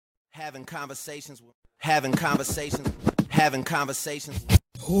having conversations.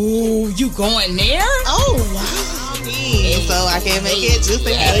 Ooh, you going there? Oh, wow. So I can make it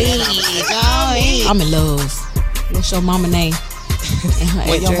juicy. I'm in love. What's your mama name?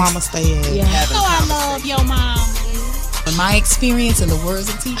 Where your mama stay at? Yeah. I love your mom. In my experience, in the words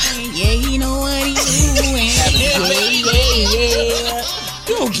of T-Pain, yeah, you know what he doing. Yeah.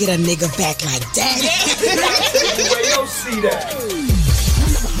 You don't get a nigga back like that. Where you see that?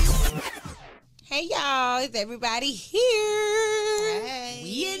 Hey, y'all. Is everybody here? Hey.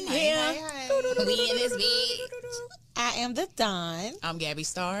 We in here. We in this bitch. I am the Don. I'm Gabby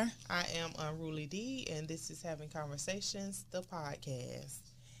Starr. I am Unruly D, and this is Having Conversations, the podcast.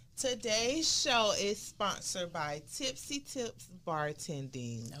 Today's show is sponsored by Tipsy Tips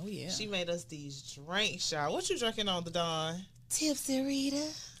Bartending. Oh, yeah. She made us these drinks, y'all. What you drinking on the Don? Tipsy Rita.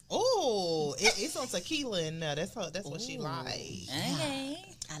 Oh, it's on tequila in there. That's what she like. Okay.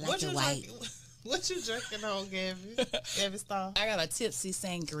 I like the white. What you drinking on, Gabby Star? I got a tipsy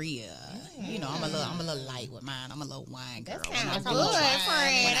sangria. You know, I'm a little light with mine. I'm a little wine girl. That's kind of When good, I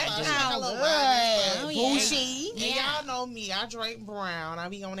friend. do That's it. kind of Oh, good. yeah. Bougie. And y'all know me. I drink brown. I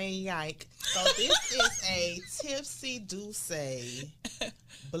be on a yike. So this is a Tipsy Douce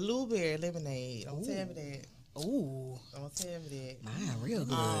blueberry lemonade. Don't tell me that. Ooh. Don't tell me that. Mine real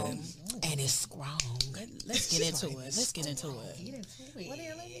good. And it's strong. Let's get into it. Let's get into it. What the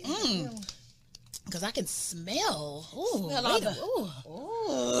hell is it? Because I can smell. Ooh. Smell all the-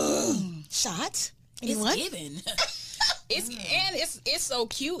 Ooh. Shot. It's Anyone? given. It's so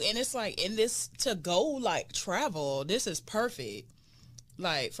cute, and it's like in this to go like travel. This is perfect.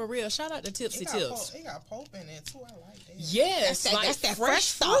 Like for real. Shout out to Tipsy Tips. It got pulp in it too. I like that. Yes, That's that fresh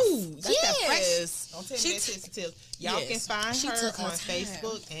sauce. fruit. That's that fresh- Yes. Don't tell me that Tipsy Tips. Y'all Yes. can find She her took her on time.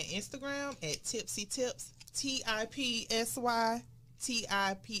 Facebook and Instagram at Tipsy Tips. TIPSY.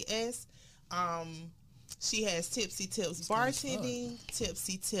 She has Tipsy Tips Bartending,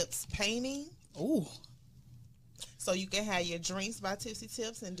 Tipsy Tips Painting. Ooh, So you can have your drinks by Tipsy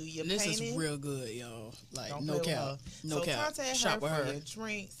Tips and do your this painting. is real good, y'all. Like Don't no play with cap, her. no So cap. contact Shop her with for her. your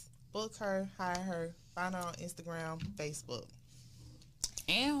drinks. Book her, hire her. Find her on Instagram, Facebook.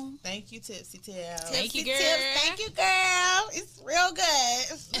 And Thank you, Tipsy Tips. Thank you, Tipsy girl. Tips. Thank you, girl. It's real good.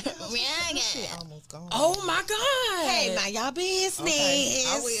 Shit almost gone. oh my god. Hey, mind y'all business. Okay,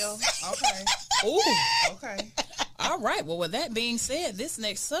 I will. Okay. Ooh. Okay. All right. Well, with that being said, this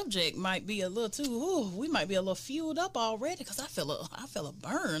next subject might be a little too. Ooh, we might be a little fueled up already because I feel a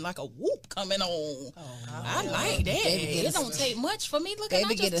burn, like a whoop coming on. I like that. Baby, It don't take much for me. Look, Baby, I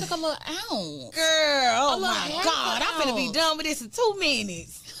just get a- took a little ounce. Girl, oh look, my half God. an I'm finna be ounce. done with this in 2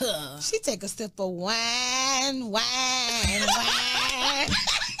 minutes. Huh. She take a sip of wine. Man,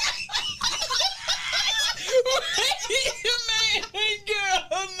 girl,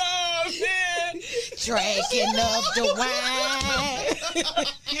 no, man. Drinking up the wine.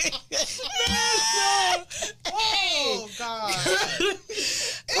 Oh, God.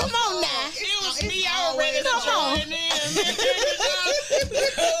 Come on now. It was me It's already to Come on. join in.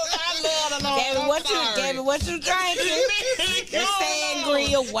 I love the Lord. Gabby, what you drinking? The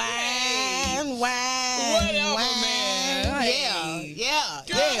sangria, wine. Whatever, man. Hey. Yeah.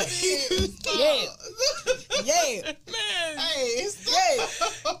 Man. Hey,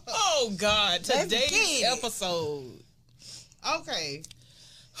 Oh, God. Let's Today's get it. episode. okay.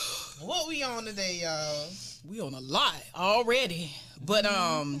 What we on today, y'all? We on a lot already. But,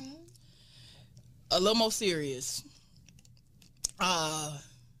 a little more serious.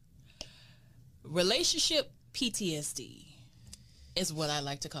 Relationship PTSD is what I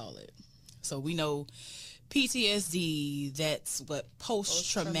like to call it. So we know PTSD, that's what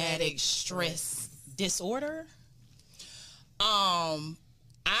post-traumatic stress disorder.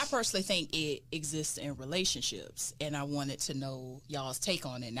 I personally think it exists in relationships, and I wanted to know y'all's take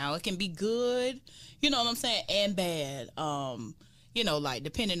on it. Now, it can be good, you know what I'm saying, and bad, you know, like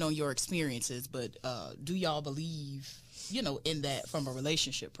depending on your experiences, but do y'all believe, you know, in that from a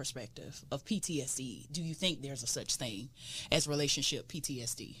relationship perspective of PTSD? Do you think there's a such thing as relationship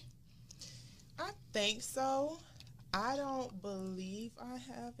PTSD? I think so. I don't believe I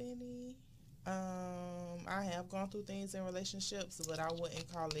have any. I have gone through things in relationships, but I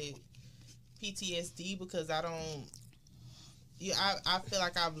wouldn't call it PTSD because I don't. Yeah, I feel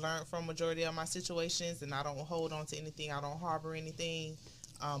like I've learned from majority of my situations, and I don't hold on to anything. I don't harbor anything.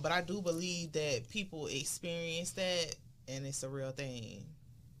 But I do believe that people experience that, and it's a real thing.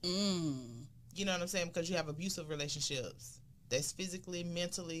 You know what I'm saying? Because you have abusive relationships. That's physically,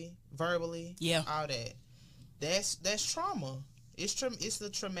 mentally, verbally, Yeah. all that. That's trauma. It's a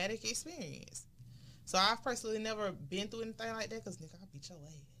traumatic experience. So I've personally never been through anything like that because nigga, I'll beat your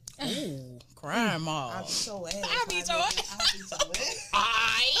ass. Ooh, crime mob. I be so ass. I be so ass. I be so ass.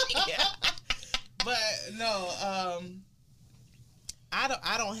 Aight. But no, I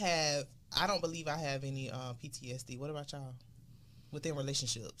don't believe I have any PTSD. What about y'all? Within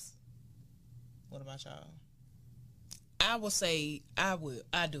relationships. What about y'all? I would say I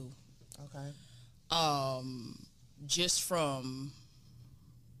do. Okay. Just from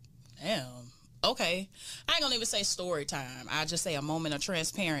okay. I ain't gonna even say story time. I just say a moment of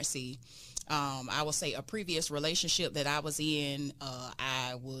transparency. I would say a previous relationship that I was in,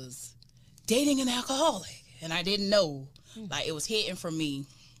 I was dating an alcoholic and I didn't know. Like, it was hitting for me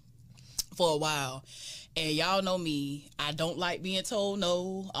for a while. And y'all know me, I don't like being told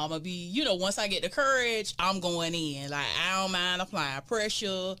no. I'm gonna be, once I get the courage, I'm going in. Like, I don't mind applying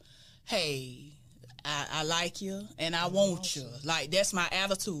pressure. Hey, I like you and I want you. Like, that's my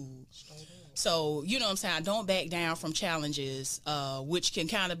attitude. So, you know what I'm saying? I don't back down from challenges, which can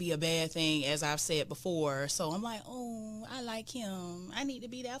kind of be a bad thing, as I've said before. So I'm like, oh, I like him. I need to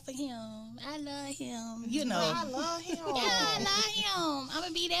be there for him. I love him. I love him. Yeah, I love him. I'm going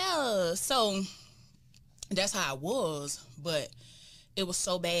to be there. So that's how I was. But it was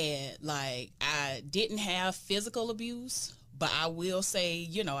so bad. Like, I didn't have physical abuse. But I will say,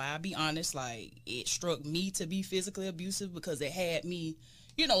 I'll be honest, like, it struck me to be physically abusive because it had me,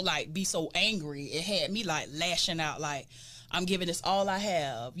 like, be so angry. It had me, like, lashing out, like, I'm giving this all I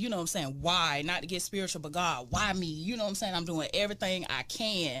have. You know what I'm saying? Why? Not to get spiritual, but God, why me? You know what I'm saying? I'm doing everything I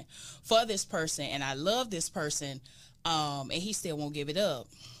can for this person, and I love this person, and he still won't give it up.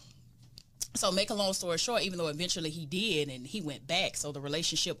 So make a long story short, even though eventually he did, and he went back, so the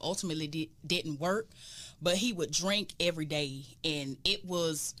relationship ultimately didn't work, but he would drink every day, and it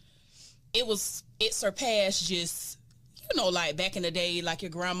surpassed just, like back in the day, like your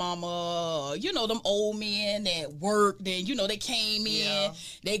grandmama, them old men that worked, and, they came in,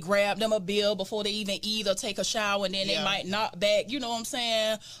 they grabbed them a bill before they even eat or take a shower, and then they might knock back, you know what I'm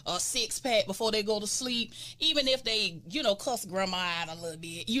saying, a 6-pack before they go to sleep, even if they, cuss grandma out a little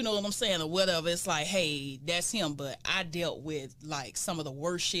bit, you know what I'm saying, or whatever. It's like, hey, that's him. But I dealt with, like, some of the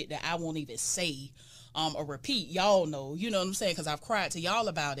worst shit that I won't even say or repeat. Y'all know, you know what I'm saying, because I've cried to y'all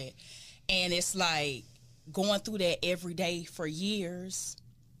about it. And it's like, going through that every day for years.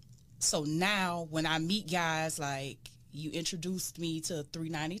 So now when I meet guys, like, you introduced me to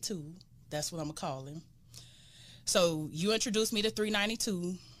 392. That's what I'm going to call him. So you introduced me to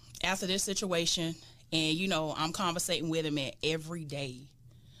 392 after this situation. And, I'm conversating with him every day.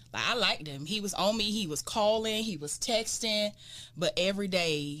 Like, I liked him. He was on me. He was calling. He was texting. But every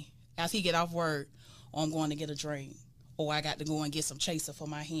day after he get off work, I'm going to get a drink. Or I got to go and get some chaser for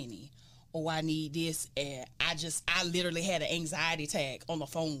my Henny. Oh, I need this, and I literally had an anxiety attack on the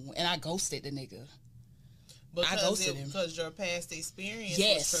phone, and I ghosted the nigga. I ghosted him. Because your past experience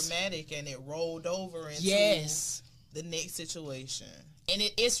was traumatic, and it rolled over into the next situation. And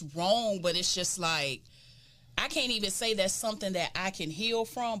it's wrong, but it's just like, I can't even say that's something that I can heal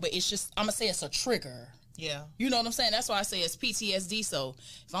from, but it's just, I'm going to say it's a trigger. Yeah. You know what I'm saying? That's why I say it's PTSD. So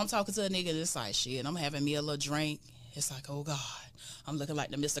if I'm talking to a nigga, it's like, shit, I'm having me a little drink. It's like, oh, God. I'm looking like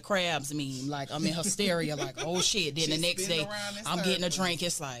the Mr. Krabs meme. Like, I'm in hysteria. Like, oh, shit. Then the next day, I'm getting a drink.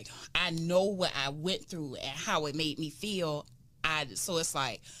 It's like, I know what I went through and how it made me feel. So it's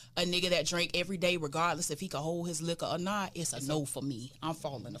like, a nigga that drink every day, regardless if he can hold his liquor or not, it's a no for me. I'm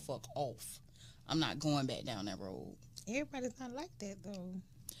falling the fuck off. I'm not going back down that road. Everybody's not like that, though.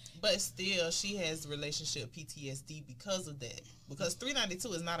 But still, she has relationship PTSD because of that. Because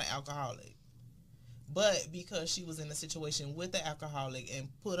 392 is not an alcoholic. But because she was in a situation with the alcoholic and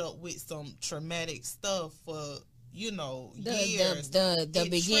put up with some traumatic stuff for, years.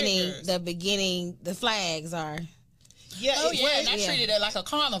 The beginning, the flags are. Yeah. Oh, yeah, and I treated it like a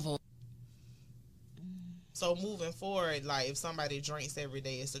carnival. So moving forward, like, if somebody drinks every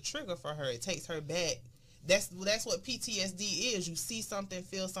day, it's a trigger for her. It takes her back. That's what PTSD is. You see something,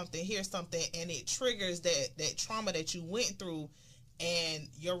 feel something, hear something, and it triggers that trauma that you went through. And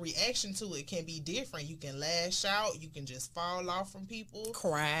your reaction to it can be different. You can lash out. You can just fall off from people.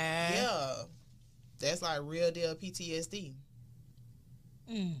 Cry. Yeah. That's like real deal PTSD.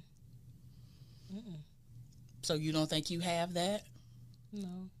 So you don't think you have that?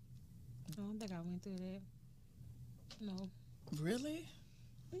 No. I don't think I went through that. No. Really?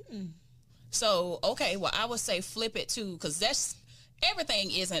 So, okay, well, I would say flip it too, because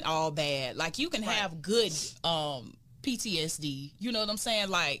everything isn't all bad. Like, you can have good PTSD, you know what I'm saying?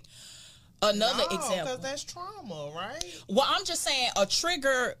 Like, another example, because that's trauma, right? Well, I'm just saying a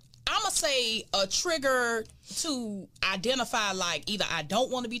trigger. I'm gonna say a trigger to identify, like, either I don't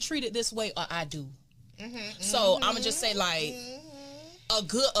want to be treated this way or I do. So I'm gonna just say, like,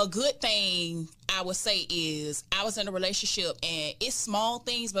 a good thing I would say is I was in a relationship and it's small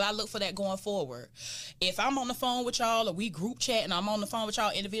things, but I look for that going forward. If I'm on the phone with y'all or we group chat and I'm on the phone with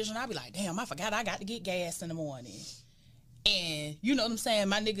y'all individually, I'll be like, damn, I forgot I got to get gas in the morning. And you know what I'm saying?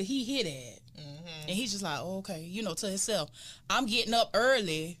 My nigga, he hit it. Mm-hmm. And he's just like, oh, okay, you know, to himself. I'm getting up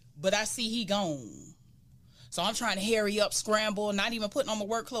early, but I see he gone. So I'm trying to hurry up, scramble, not even putting on my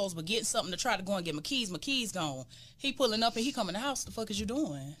work clothes, but getting something to try to go and get my keys. My keys gone. He pulling up and he come in the house. The fuck is you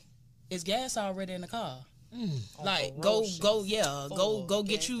doing? Is gas already in the car? Like, go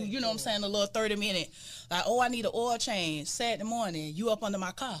get you, you know what I'm saying, a little 30-minute. Like, oh, I need an oil change. Saturday morning, you up under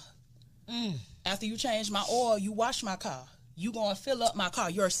my car. After you change my oil, you wash my car. You gonna fill up my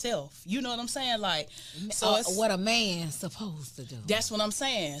car yourself. You know what I'm saying? Like, so it's what a man's supposed to do. That's what I'm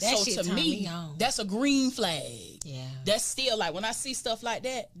saying. That so shit to turn me, me on. that's a green flag. Yeah. That's still like when I see stuff like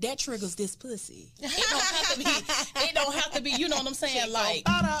that, that triggers this pussy. It don't have to be. It don't have to be. You know what I'm saying? Like,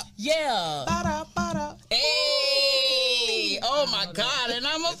 yeah. Hey, oh my God, and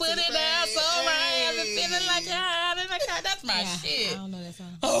I'm gonna put it down so right. I've been feeling like that's my shit. I don't know that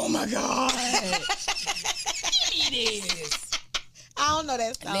song. Oh my God. It is. I don't know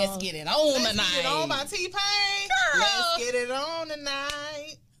that song. Let's get it on tonight. Let's get it on by T-Pain. Let's get it on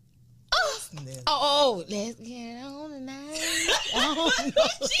tonight. Oh, let's get it on tonight.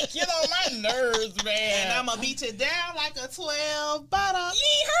 She get on my nerves, man. And I'm gonna beat you down like a 12 butter. You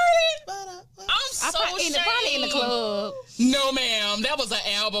ain't heard it? Butter. I'm so Probably in the club. No, ma'am. That was an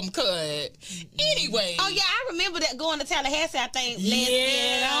album cut. Anyway. Oh, yeah, I remember that going to Tallahassee, I think. Let's Yeah.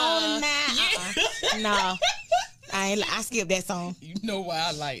 get it on now. No. I skipped that song. You know why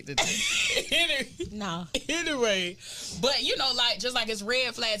I liked it. No. Anyway, but you know, like just like it's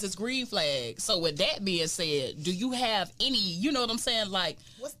red flags, it's green flags. So with that being said, do you have any? You know what I'm saying? Like,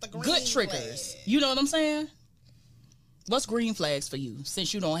 what's the green good triggers? flag? You know what I'm saying? What's green flags for you?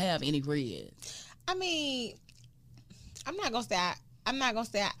 Since you don't have any red. I mean, I'm not gonna say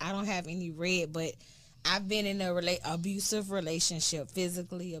I don't have any red, but I've been in a abusive relationship,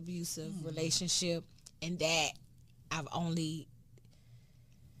 physically abusive relationship, and that I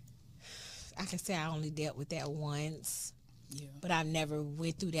can say I only dealt with that once. Yeah. But I've never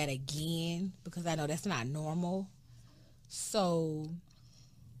went through that again because I know that's not normal. So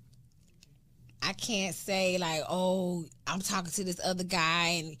I can't say like, oh, I'm talking to this other guy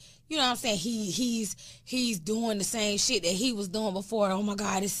and you know what I'm saying, he's doing the same shit that he was doing before. Oh my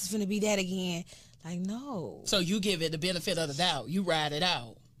God, this is gonna be that again. Like, no. So you give it the benefit of the doubt. You ride it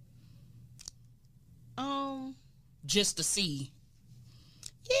out. Just to see.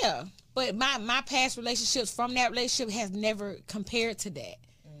 Yeah. But my past relationships from that relationship has never compared to that.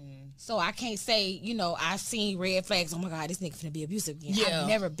 So I can't say, you know, I've seen red flags. Oh my God, this nigga finna be abusive again. Yeah. I've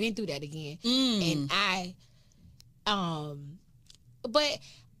never been through that again. And but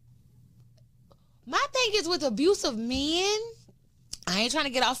my thing is with abusive men, I ain't trying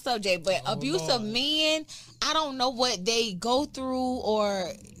to get off subject, but abusive men, I don't know what they go through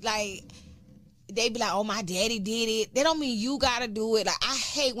or like, they be like, oh, my daddy did it. That don't mean you gotta do it. Like, I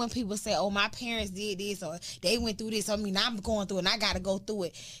hate when people say, oh, my parents did this or they went through this. I mean, I'm going through it and I gotta go through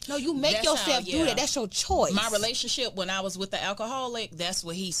it. No, you make yourself do that. That's your choice. My relationship when I was with the alcoholic, that's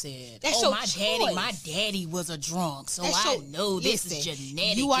what he said. That's your choice. My daddy was a drunk, so I know this is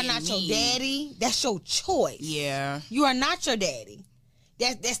genetic. You are not your daddy. That's your choice. Yeah. You are not your daddy.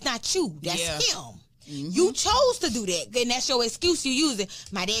 That's not you. That's him. Mm-hmm. You chose to do that, and that's your excuse you using.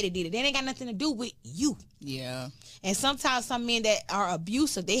 My daddy did it. That ain't got nothing to do with you. Yeah. And sometimes some men that are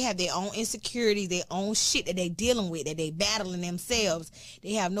abusive, they have their own insecurities, their own shit that they dealing with, that they battling themselves.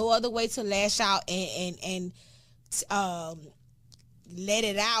 They have no other way to lash out and let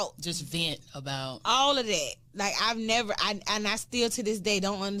it out. Just vent about all of that. Like I still to this day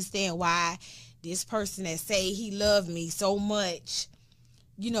don't understand why this person that say he loved me so much,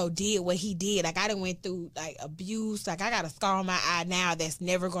 you know, did what he did. Like, I done went through, like, abuse. Like, I got a scar on my eye now that's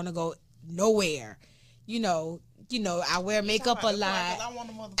never going to go nowhere. You know, I wear makeup a lot. I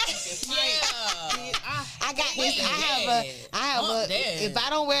want a motherfucking I got this. I have a, if I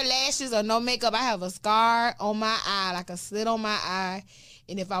don't wear lashes or no makeup, I have a scar on my eye, like a slit on my eye.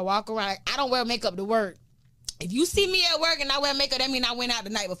 And if I walk around, I don't wear makeup to work. If you see me at work and I wear makeup, that means I went out the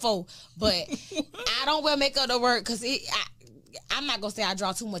night before. But I don't wear makeup to work because I'm not going to say I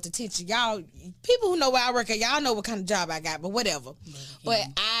draw too much attention. Y'all, people who know where I work at, y'all know what kind of job I got, but whatever. But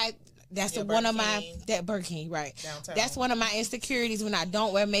that's one of my, that Burger King, right. Downtown. That's one of my insecurities when I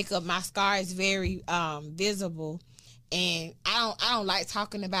don't wear makeup. My scar is very visible. And I don't like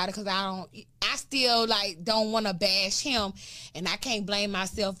talking about it because I still like don't want to bash him. And I can't blame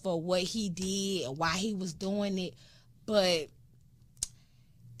myself for what he did and why he was doing it. But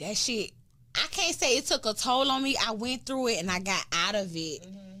that shit, I can't say it took a toll on me. I went through it and I got out of it.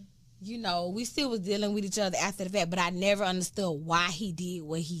 You know, we still was dealing with each other after the fact, but I never understood why he did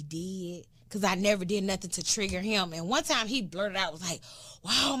what he did, because I never did nothing to trigger him. And one time he blurted out, was like,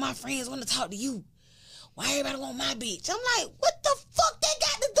 why all my friends want to talk to you? Why everybody want my bitch? I'm like, what the fuck that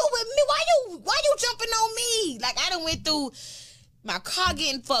got to do with me? Why you jumping on me? Like, I done went through my car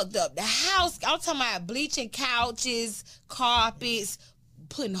getting fucked up, the house, I'm talking about bleaching couches, carpets,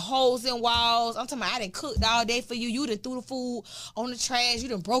 putting holes in walls. I'm talking about I done cooked all day for you. You done threw the food on the trash. You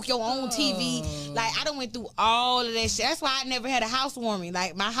done broke your own TV. Like, I done went through all of that shit. That's why I never had a housewarming.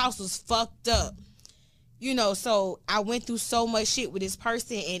 Like, my house was fucked up. You know, so I went through so much shit with this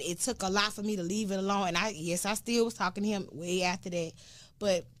person, and it took a lot for me to leave it alone. And I still was talking to him way after that.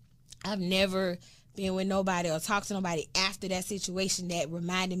 But I've never been with nobody or talked to nobody after that situation that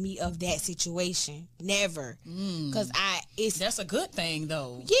reminded me of that situation. Never. Because that's a good thing,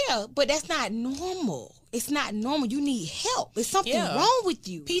 though. Yeah, but that's not normal. It's not normal. You need help. There's something wrong with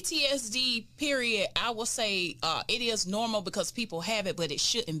you. PTSD, period, I will say it is normal because people have it, but it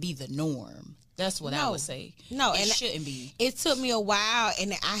shouldn't be the norm. That's what I would say. No, it shouldn't be. It took me a while,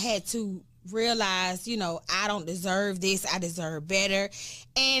 and I had to realize, you know, I don't deserve this. I deserve better.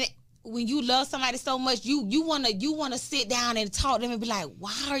 And when you love somebody so much, you wanna sit down and talk to them and be like,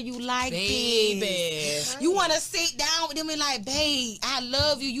 why are you like this? You wanna sit down with them and like, babe, I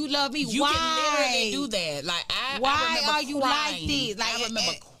love you, you love me. You why? can literally do that. Like, why I are you like this? Like, I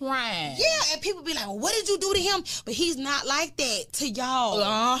remember crying. Yeah, and people be like, well, what did you do to him? But he's not like that to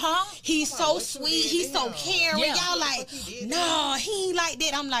y'all. He's so sweet. He's so caring. Yeah. Y'all like, no, he ain't like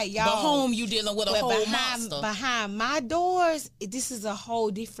that. I'm like, y'all. But home, you dealing with a whole monster. Behind my doors, this is a whole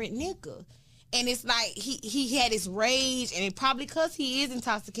different nigga. And it's like he had this rage, and it probably because he is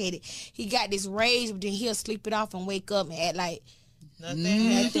intoxicated, he got this rage, but then he'll sleep it off and wake up and act like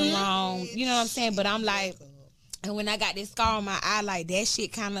nothing wrong. You know what I'm saying? But I'm like, and when I got this scar on my eye, like, that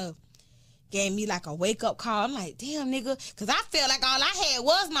shit kind of gave me like a wake up call. I'm like, damn, nigga, because I felt like all I had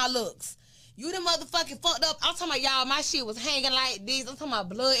was my looks. You the motherfucking fucked up. I'm talking about, y'all, my shit was hanging like this. I'm talking about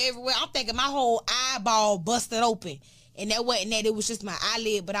blood everywhere. I'm thinking my whole eyeball busted open. And that wasn't that. It was just my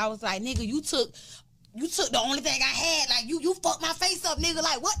eyelid. But I was like, nigga, you took the only thing I had. Like, you fucked my face up, nigga.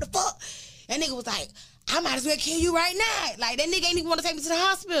 Like, what the fuck? That nigga was like, I might as well kill you right now. Like, that nigga ain't even want to take me to the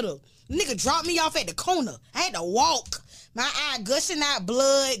hospital. The nigga dropped me off at the corner. I had to walk. My eye gushing out,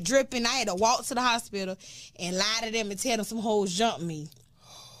 blood dripping. I had to walk to the hospital and lie to them and tell them some hoes jumped me.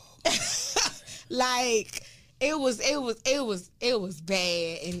 Like, it was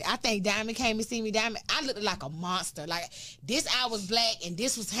bad. And I think Diamond came and see me. Diamond, I looked like a monster. Like, this eye was black and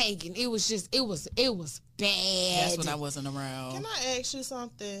this was hanging. It was bad. That's when I wasn't around. Can I ask you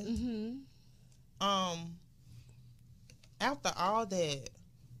something? After all that,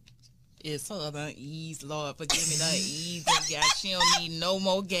 it's her unease, Lord, forgive me, that ease. She don't need no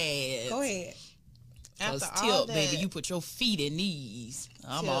more gas. Go ahead. Cause tilt, baby, you put your feet in these.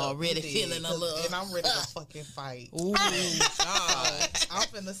 I'm already feeling a little. And I'm ready to fucking fight. Ooh, God. I'm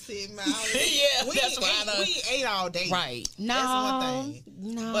finna sit in my Yeah, that's why we ate all day. Right. No. That's one thing.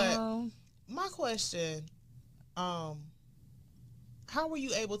 No. But my question, how were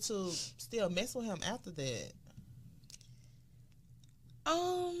you able to still mess with him after that?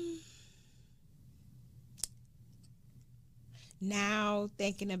 Now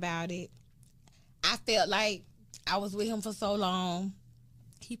thinking about it, I felt like I was with him for so long.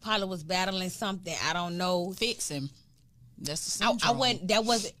 He probably was battling something. I don't know. Fix him. That's the syndrome.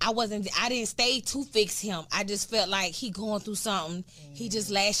 I didn't stay to fix him. I just felt like he going through something. He just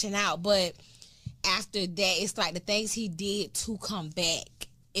lashing out. But after that, it's like the things he did to come back.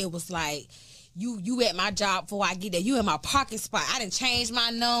 It was like, you at my job before I get there. You in my parking spot. I didn't change my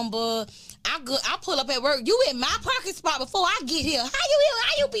number. I pull up at work. You in my parking spot before I get here. How you here?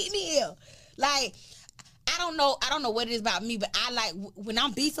 How you beat me here? Like, I don't know what it is about me, but I like when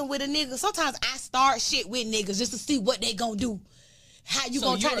I'm beefing with a nigga, sometimes I start shit with niggas just to see what they gonna do. How you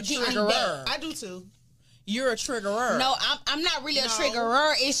gonna try to get me back? I do too. You're a triggerer. No, I'm not really a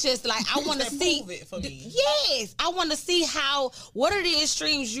triggerer. It's just like I want to see. It for me. Yes, I want to see what are the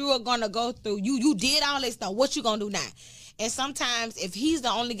extremes you are gonna go through. You did all this stuff. What you gonna do now? And sometimes if he's the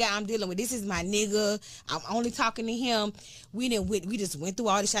only guy I'm dealing with, this is my nigga, I'm only talking to him. We just went through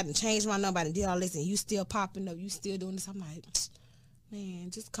all this shit and changed my number and did all this, and you still popping up, you still doing this. I'm like, man,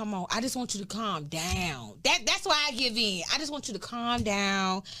 just come on. I just want you to calm down. That's why I give in. I just want you to calm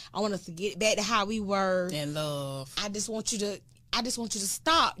down. I want us to get back to how we were. And love. I just want you to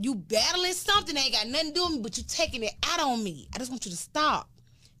stop. You battling something that ain't got nothing to do with me, but you taking it out on me. I just want you to stop.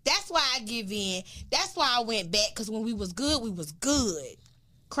 That's why I give in. That's why I went back, because when we was good, we was good.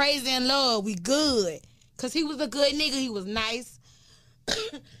 crazy in love. We good. Because he was a good nigga. He was nice.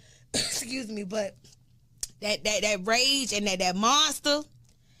 Excuse me, but that rage and that monster,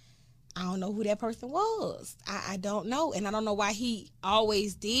 I don't know who that person was. I don't know. And I don't know why he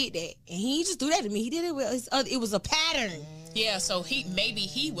always did that. And he just do that to me. He did it with it was a pattern. Yeah, so maybe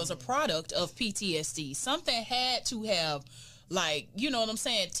he was a product of PTSD. Something had to have, like, you know what I'm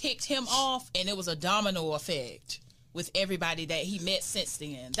saying, ticked him off, and it was a domino effect with everybody that he met since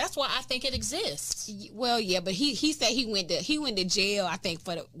then. That's why I think it exists. Well, yeah, but he said he went to jail. I think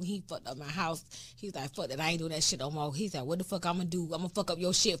when he fucked up my house. He's like, fuck that, I ain't doing that shit no more. He's like, what the fuck I'm gonna do? I'm gonna fuck up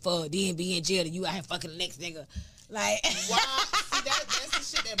your shit for then be in jail and you out here fucking the next nigga. Like, wow, see that's the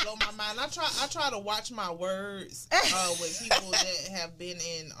shit that blow my mind. I try to watch my words with people that have been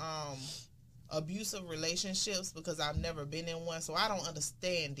in abusive relationships because I've never been in one, so I don't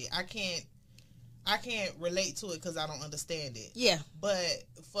understand it. I can't relate to it because I don't understand it. Yeah. But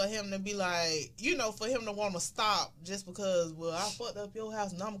for him to be like, you know, for him to want to stop just because, well, I fucked up your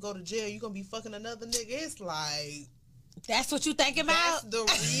house and I'm going to go to jail, you going to be fucking another nigga. It's like... That's what you thinking about? That's the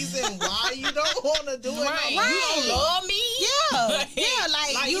reason why you don't want to do it. Right. No. You don't love me? Yeah. Yeah,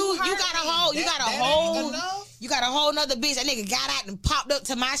 like you got a whole nother bitch. That nigga got out and popped up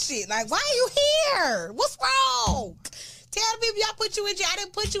to my shit. Like, why are you here? What's wrong? Tell the people I put you in jail. I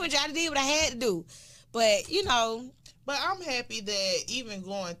didn't put you in jail. I did what I had to do. But, you know. But I'm happy that even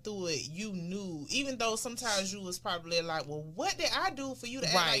going through it, you knew, even though sometimes you was probably like, well, what did I do for you to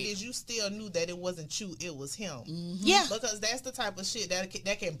act like this? You still knew that it wasn't you, it was him. Mm-hmm. Yeah. Because that's the type of shit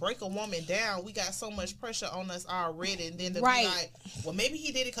that can break a woman down. We got so much pressure on us already. And then to be like, well, maybe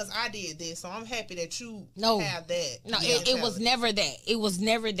he did it because I did this. So I'm happy that you have that. No, it was never that. It was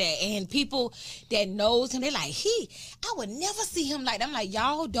never that. And people that knows him, they're like, I would never see him like that. I'm like,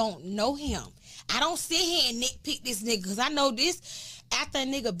 y'all don't know him. I don't sit here and nitpick this nigga because I know this. After a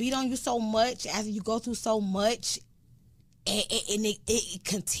nigga beat on you so much, after you go through so much, and it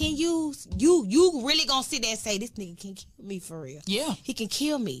continues, you really gonna sit there and say, this nigga can kill me for real. Yeah. He can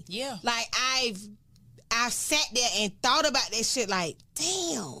kill me. Yeah. Like, I've sat there and thought about that shit like,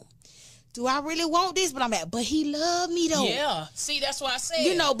 damn. Do I really want this? But he loved me though. Yeah. See, that's what I said.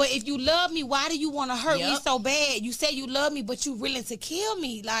 You know, but if you love me, why do you want to hurt me so bad? You say you love me, but you willing to kill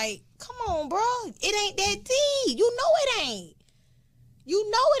me. Like, come on, bro. It ain't that deep. You know it ain't.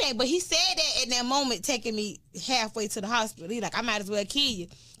 You know it ain't. But he said that in that moment, taking me halfway to the hospital. He like, I might as well kill you.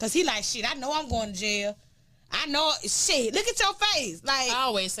 Because he like, shit, I know I'm going to jail. I know, shit, look at your face. Like, I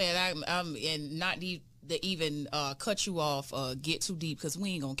always said, I'm and not to even cut you off, get too deep, because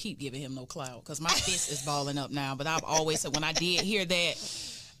we ain't gonna keep giving him no clout, because my fist is balling up now. But I've always said, when I did hear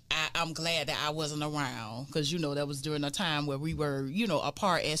that, I'm glad that I wasn't around, because, you know, that was during a time where we were, you know,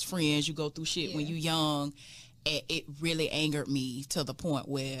 apart as friends. You go through shit when you young. It really angered me to the point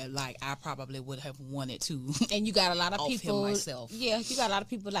where, like, I probably would have wanted to. And you got a lot of people. Myself. Yeah, you got a lot of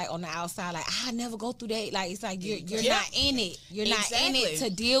people like on the outside, like, I never go through that. Like, it's like you're not in it. You're not in it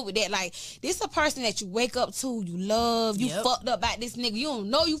to deal with that. Like, this a person that you wake up to, you love, you fucked up about this nigga. You don't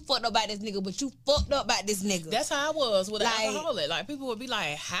know you fucked up about this nigga, but you fucked up about this nigga. That's how I was with an alcoholic. Like, people would be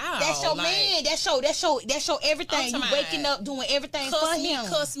like, how? That's your man. That's your everything. You waking up doing everything for him.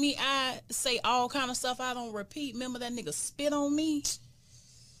 Cuss me. I say all kind of stuff I don't repeat. Remember that nigga spit on me?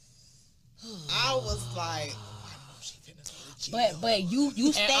 I was like, but you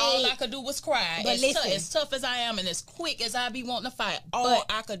stayed. And all I could do was cry. But as tough as I am and as quick as I be wanting to fight, all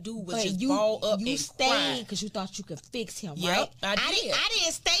I could do was just ball up and cry. You stayed because you thought you could fix him, right? I did. I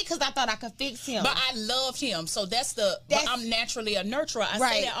didn't stay because I thought I could fix him. But I loved him. So but I'm naturally a nurturer. I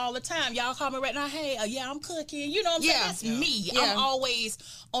say that all the time. Y'all call me right now, hey, I'm cooking. You know what I'm saying? That's me. Yeah. I'm always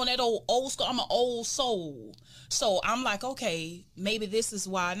on that old school. I'm an old soul. So I'm like, okay, maybe this is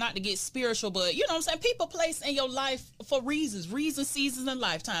why, not to get spiritual, but you know what I'm saying? People place in your life for reasons, seasons, and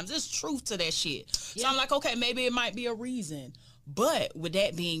lifetimes. There's truth to that shit. Yeah. So I'm like, okay, maybe it might be a reason. But with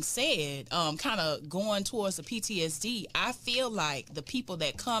that being said, kind of going towards the PTSD, I feel like the people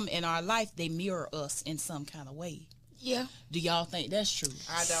that come in our life, they mirror us in some kind of way. Yeah. Do y'all think that's true?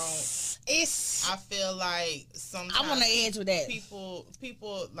 I don't. I feel like sometimes I'm on the edge with that.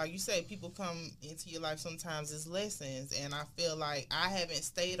 People, like you say, people come into your life sometimes as lessons, and I feel like I haven't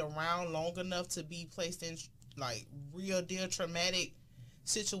stayed around long enough to be placed in like real deal traumatic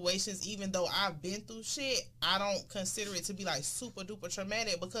situations. Even though I've been through shit, I don't consider it to be like super duper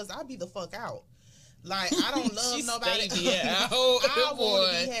traumatic because I be the fuck out. Like, I don't love nobody. I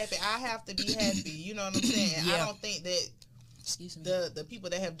want to be happy. I have to be happy. You know what I'm saying? I don't think that the people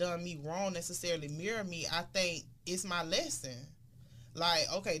that have done me wrong necessarily mirror me. I think it's my lesson. Like,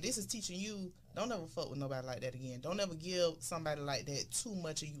 okay, this is teaching you don't ever fuck with nobody like that again. Don't ever give somebody like that too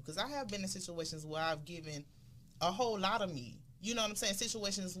much of you. Because I have been in situations where I've given a whole lot of me. You know what I'm saying?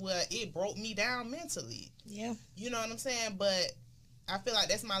 Situations where it broke me down mentally. Yeah. You know what I'm saying? But I feel like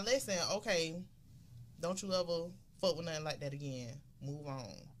that's my lesson. Okay, don't you ever fuck with nothing like that again. Move on.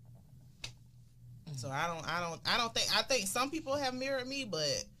 So I think some people have mirrored me,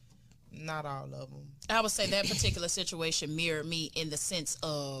 but not all of them. I would say that particular situation mirrored me in the sense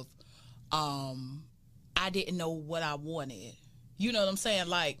of I didn't know what I wanted. You know what I'm saying?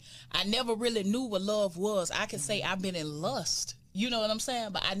 Like, I never really knew what love was. I can say I've been in lust. You know what I'm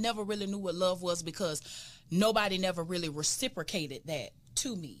saying? But I never really knew what love was because nobody never really reciprocated that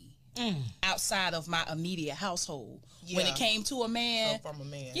to me outside of my immediate household. Yeah. When it came to a man. From a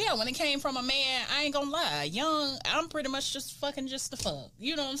man. Yeah, when it came from a man, I ain't gonna lie. Young, I'm pretty much just fucking just the fuck.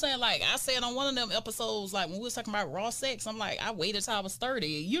 You know what I'm saying? Like, I said on one of them episodes, like, when we was talking about raw sex, I'm like, I waited till I was 30.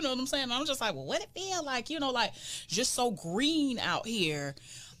 You know what I'm saying? And I'm just like, well, what it feel like? You know, like, just so green out here.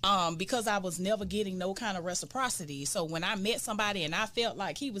 Because I was never getting no kind of reciprocity. So when I met somebody and I felt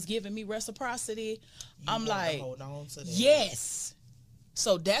like he was giving me reciprocity, I'm like, hold on to that. Yes.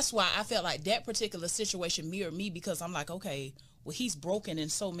 So that's why I felt like that particular situation mirrored me, because I'm like, okay, well, he's broken in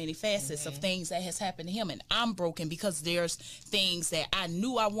so many facets of things that has happened to him, and I'm broken because there's things that I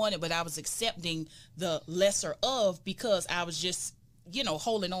knew I wanted, but I was accepting the lesser of because I was just, you know,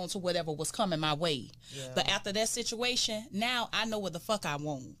 holding on to whatever was coming my way. Yeah. But after that situation, now I know what the fuck I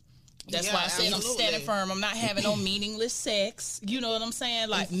want. That's why I said I'm standing firm. I'm not having no meaningless sex. You know what I'm saying?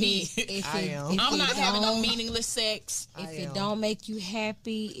 Like I'm not having no meaningless sex. If it don't make you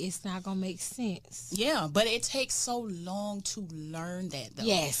happy, it's not gonna make sense. Yeah, but it takes so long to learn that, though.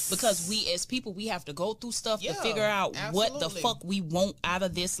 Yes. Because we as people, we have to go through stuff to figure out what the fuck we want out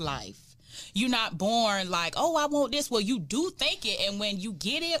of this life. You're not born like, oh, I want this. Well, you do think it, and when you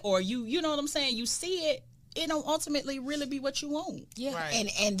get it, or you know what I'm saying, you see it, it don't ultimately really be what you want. Yeah, right.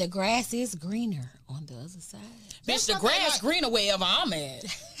 And the grass is greener on the other side. Bitch, the grass greener wherever I'm at.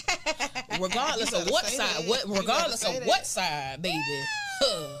 Regardless of what side, what side, baby.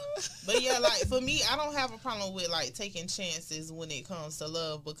 But yeah, like for me, I don't have a problem with like taking chances when it comes to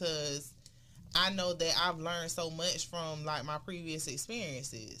love, because I know that I've learned so much from like my previous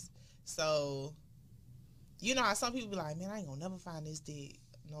experiences. So, you know how some people be like, man, I ain't gonna never find this dick.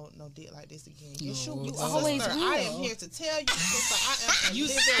 No dick like this again. You always will. I am here to tell you, sister, I am a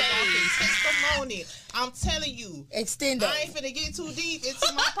living testimony. I'm telling you. Extendo. I ain't finna get too deep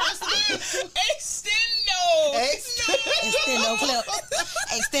into my personal. Extendo clip.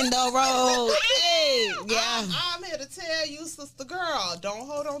 Extendo road. Hey, yeah. I'm here to tell you, sister girl, don't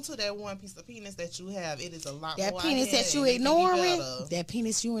hold on to that one piece of penis that you have. It is a lot that more. That penis that you ignoring. That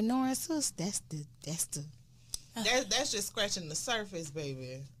penis you ignoring, sis. That's the. That's just scratching the surface,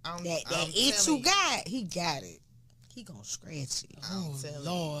 baby. I'm it you got, he got it. He gonna scratch it. Oh,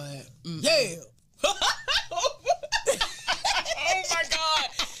 Lord. Yeah. Oh, my God.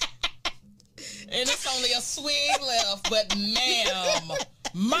 And it's only a swig left, but ma'am,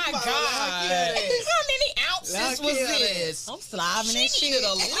 my God. How many ounces was this? I'm slobbing that shit. She needed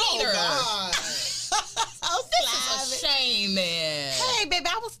a liter. Oh, God. This is a shame, man. Hey, baby,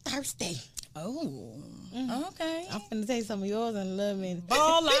 I was thirsty. Oh. Okay. I'm finna take some of yours and love me.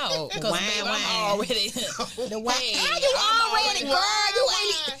 Ball out. Because I'm already. The wine. How you already, girl?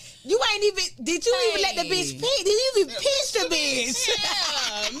 You ain't even. Did you even let the bitch pee? Did you even pinch the bitch?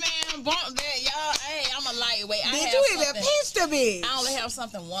 Yeah, man. Bump that, y'all. Hey, I'm a lightweight. Did you even pinch the bitch? I only have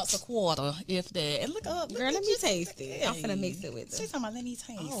something once a quarter, if that. And look up. Girl, let me taste it. I'm finna mix it with it. She's talking about, let me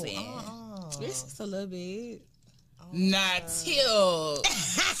taste it. It's just a little bit. Not till.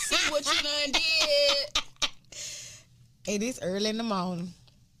 See what you done did. It is early in the morning.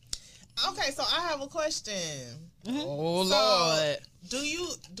 Okay, so I have a question. Oh, Lord. Do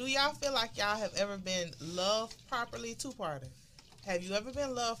y'all feel like y'all have ever been loved properly? Two-parter. Have you ever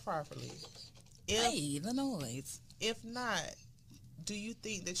been loved properly? Hey, the noise. If not, do you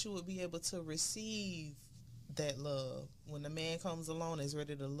think that you would be able to receive that love when the man comes along and is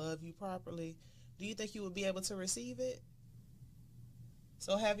ready to love you properly? Do you think you would be able to receive it?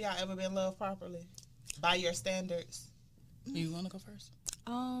 So have y'all ever been loved properly by your standards? You want to go first?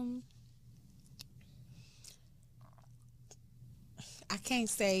 I can't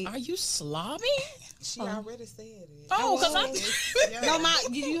say. Are you slobbing? She already said it. Oh, because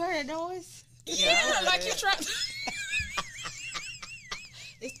no, you heard the noise? Yeah, like you tried.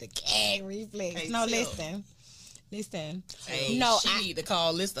 It's the gag reflex. Hey, listen. Hey, no, she need to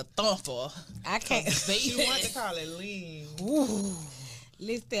call this the thumper. I can't. She want to call it lean. Ooh.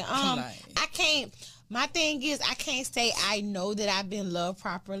 Listen, I can't. My thing is, I can't say I know that I've been loved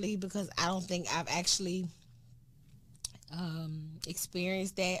properly because I don't think I've actually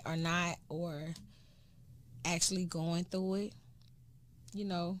experienced that or not, or actually going through it. You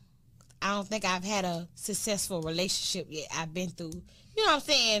know, I don't think I've had a successful relationship yet. I've been through, you know what I'm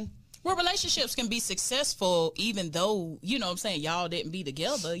saying? Well, relationships can be successful even though, you know what I'm saying, y'all didn't be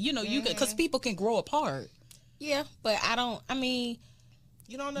together. You know, you could, because people can grow apart. Yeah, but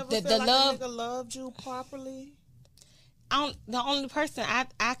you don't ever the feel like love, a nigga loved you properly? The only person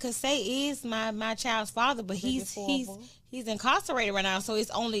I could say is my child's father, but he's incarcerated right now, so it's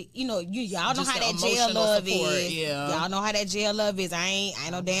only, you know, y'all know Just how the that jail love support, is. yeah. Y'all know how that jail love is. I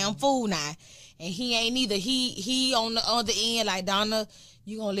ain't no damn fool now, and he ain't either. He on the other end, like, Donna,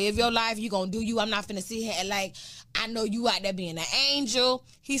 you gonna live your life, you gonna do you. I'm not finna sit here and, like, I know you out there being an angel.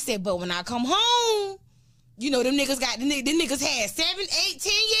 He said, but when I come home, you know, them niggas had 7, 8,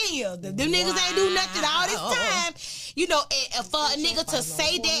 10 years. Them niggas ain't do nothing all this time. You know, and for a nigga to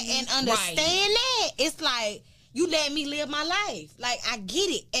say that and understand that, it's like, you let me live my life. Like, I get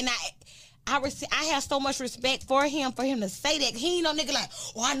it. And I have so much respect for him to say that. He ain't no nigga like,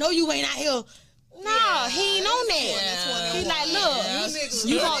 oh, I know you ain't out here. No, he ain't on that. He like, look,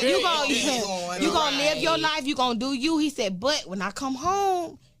 you gonna live your life. You gonna do you. He said, but when I come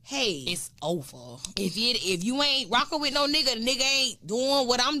home, hey, it's over. If you ain't rocking with no nigga, the nigga ain't doing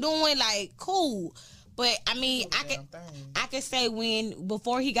what I'm doing, like, cool. But I mean, I can say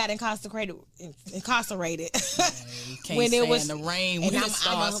before he got incarcerated, when it was the rain, when it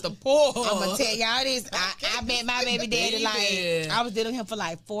starts to pour. I'm gonna tell y'all this. I met my baby daddy, like, I was dealing with him for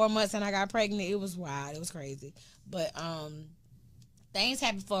like 4 months, and I got pregnant. It was wild. It was crazy. But things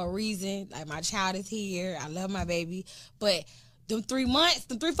happen for a reason. Like, my child is here. I love my baby. But them 3 months,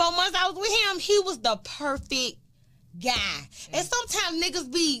 4 months I was with him, he was the perfect guy. And sometimes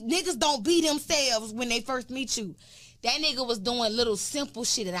niggas don't be themselves when they first meet you. That nigga was doing little simple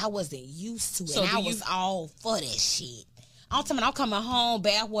shit that I wasn't used to, and I was all for that shit. I'm coming home,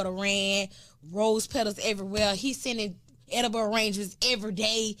 bathwater ran, rose petals everywhere. He sending edible arrangements every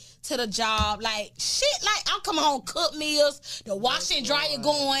day to the job, like shit. Like, I'm coming home, cook meals, the washer and dryer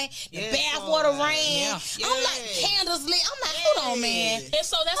going, the bathwater ran. I'm like, candles lit. I'm like, hold on, man. And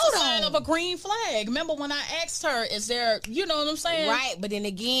so that's a sign of a green flag. Remember when I asked her, is there, you know what I'm saying? Right, but then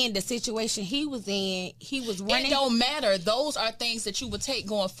again, the situation he was in, he was running. It don't matter. Those are things that you would take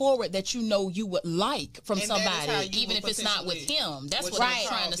going forward that you know you would like from somebody, even if it's not with him. That's what I'm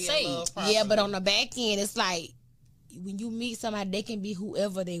trying to say. Yeah, but on the back end, it's like, when you meet somebody, they can be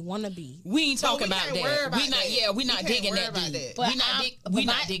whoever they want to be. We ain't talking about that. We're not digging that deep. We're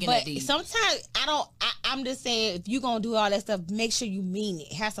not digging that deep. Sometimes I'm just saying, if you gonna do all that stuff, make sure you mean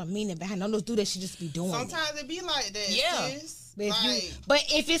it. Have some meaning behind it. Don't do that shit just be doing Sometimes it be like that. Yeah. Sis. But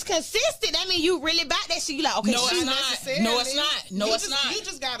if it's consistent, that mean you really about that shit. You like, okay, no, it's not. You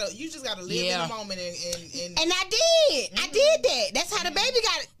just gotta live in the moment and I did. I did that. That's how the baby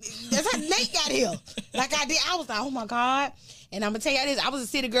got it. That's how Nate got here. Like I did. I was like, oh my God. And I'm gonna tell y'all this. I was a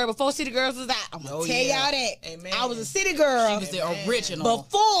city girl before City Girls was out. I'm gonna tell y'all that. Amen. I was a city girl. She was the original.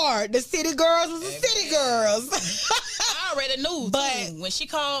 Before the City Girls was the City Girls. I already knew. But when she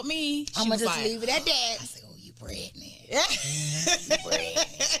called me, I'm gonna just leave it at that. I said, oh, you pregnant.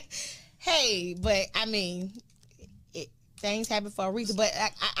 Hey, but I mean, things happen for a reason. But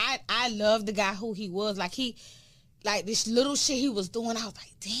I love the guy who he was. Like this little shit he was doing. I was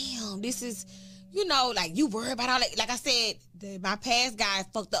like, damn, this is, you know, like, you worry about all that. Like I said, my past guy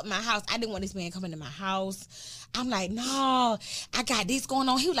fucked up my house. I didn't want this man coming to my house. I'm like, no, I got this going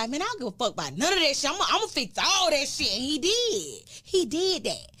on. He was like, man, I don't give a fuck about none of that shit. I'm gonna fix all that shit. And he did. He did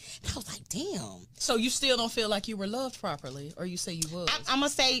that. And I was like, damn. So you still don't feel like you were loved properly, or you say you was? I'm gonna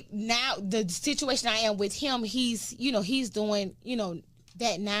say now the situation I am with him, he's doing,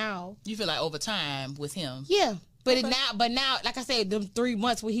 that now. You feel like over time with him? Yeah. But now, like I said, them 3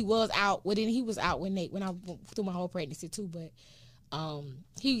 months when he was out, he was out with Nate when I went through my whole pregnancy too. But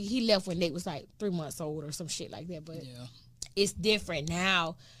he left when Nate was like 3 months old or some shit like that. But it's different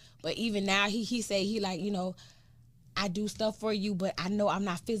now. But even now, he say he like, I do stuff for you, but I know I'm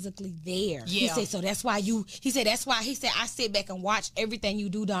not physically there. Yeah. He said, so that's why I sit back and watch everything you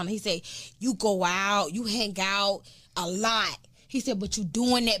do, Donna. He said, you go out, you hang out a lot. He said, but you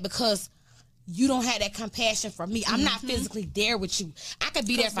doing that because you don't have that compassion for me. I'm not physically there with you. I could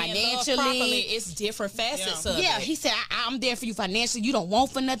be there financially. Properly, it's different facets of it. Yeah, he said, I'm there for you financially. You don't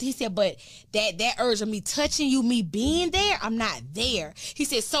want for nothing. He said, but that urge of me touching you, me being there, I'm not there. He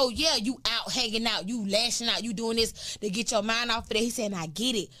said, so yeah, you out hanging out, you lashing out, you doing this to get your mind off of that. He said, and I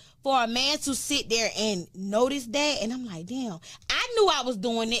get it. For a man to sit there and notice that, and I'm like, damn, I knew I was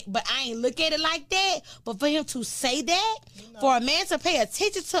doing it, but I ain't look at it like that. But for him to say that, for a man to pay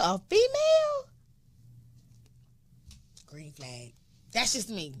attention to a female, green flag. That's just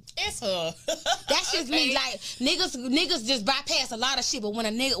me. It's her. That's just me. Like niggas just bypass a lot of shit, but when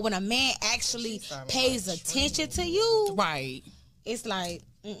a man actually pays attention to you, right? It's like,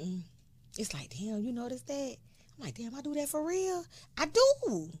 it's like, damn, you notice that? I'm like, damn, I do that for real. I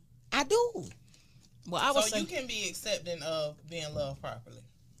do. Well, I was so you can be accepting of being loved properly.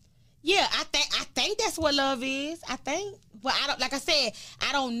 Yeah, I think that's what love is. I think, but I don't. Like I said,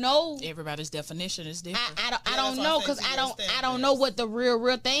 I don't know. Everybody's definition is different. I don't know because I don't know what the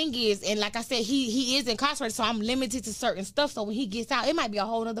real thing is. And like I said, he is incarcerated, so I'm limited to certain stuff. So when he gets out, it might be a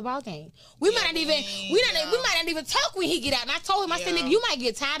whole other ball game. We might not even talk when he get out. And I told him, I said, nigga, you might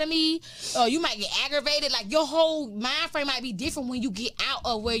get tired of me, or you might get aggravated. Like your whole mind frame might be different when you get out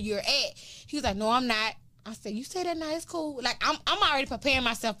of where you're at. He was like, no, I'm not. I said, you say that now, it's cool. Like, I'm already preparing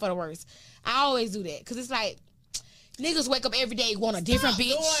myself for the worst. I always do that. Because it's like, niggas wake up every day, want a different bitch.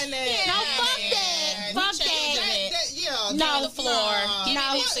 Doing that. No, fuck that. Fuck that. Yeah. No. Give me the floor. Give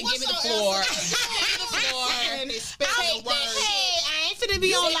me the floor. And expect the words. Hey, I ain't finna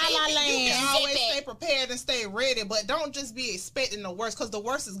be on La La You Land. can always stay prepared and stay ready, but don't just be expecting the worst, because the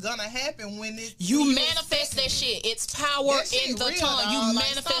worst is gonna happen when you manifest that shit. It's power in the tongue. You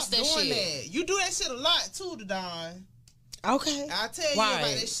manifest that shit. You do that shit a lot too, Don. Okay. I'll tell you about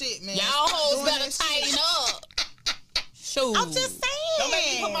that shit, man. Y'all hoes better tighten up. Shoot. I'm just saying. Don't make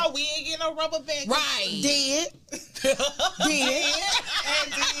me put my wig in a rubber band. Right. Dead.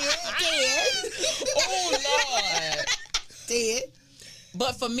 Oh Lord. Dead.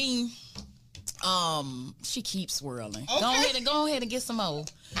 But for me, she keeps swirling. Okay. Go ahead and get some more.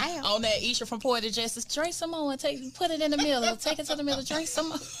 I am. On that Isha from Poetic Justice, drink some more and put it in the middle. Take it to the middle, drink some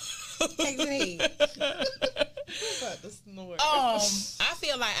more. Take it ahead. About to snort. I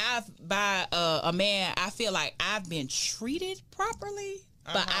feel like a man, I feel like I've been treated properly,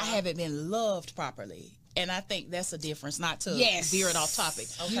 but I haven't been loved properly. And I think that's a difference, not to veer it off topic.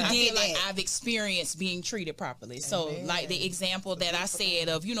 Okay. I feel like I've experienced being treated properly. So, like the example that I said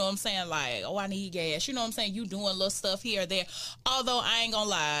of, you know what I'm saying, like, oh, I need gas. You know what I'm saying? You doing little stuff here or there. Although I ain't gonna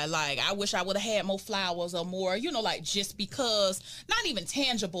lie, like, I wish I would have had more flowers or more, you know, like, just because, not even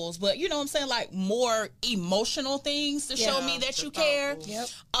tangibles, but, you know what I'm saying, like, more emotional things to show me that you care. Yep.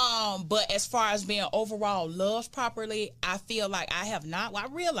 But as far as being overall loved properly, I feel like I have not. Well,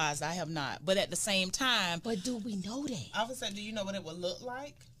 I realize I have not. But at the same time, but do we know that? I would say, do you know what it would look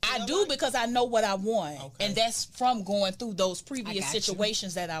like? I do, because I know what I want. Okay. And that's from going through those previous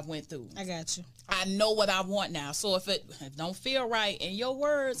situations that I went through. I got you. I know what I want now. So if it don't feel right in your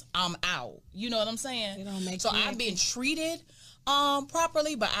words, I'm out. You know what I'm saying? It don't make so I've been treated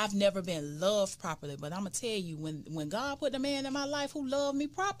properly, but I've never been loved properly. But I'm gonna tell you, when God put the man in my life who loved me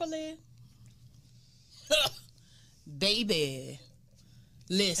properly, baby,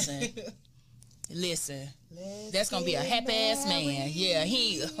 listen. That's gonna be a happy ass man. Yeah,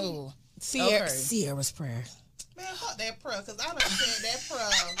 Sierra's prayer. Man, fuck that prayer, because I done said that prayer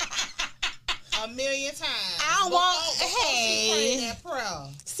a million times. I don't want. That prayer.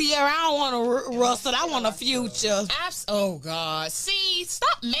 Sierra, I don't want a Russell. I want a Future. Oh God! See,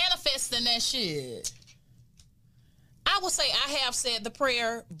 stop manifesting that shit. I would say I have said the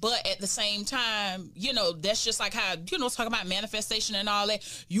prayer, but at the same time, you know, that's just like how, you know, talking about manifestation and all that.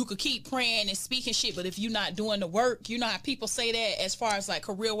 You could keep praying and speaking shit, but if you're not doing the work, you know how people say that as far as like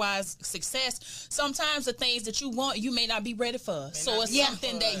career-wise success, sometimes the things that you want, you may not be ready for. So it's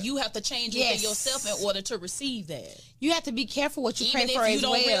something that you have to change within yourself in order to receive that. You have to be careful what you pray for as well. Even if you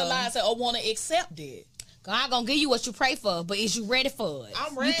don't realize it or want to accept it. God gonna give you what you pray for, but is you ready for it?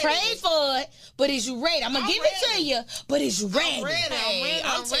 I'm ready. You pray for it, but is you ready? I'm gonna give it to you, but is you ready? I'm ready.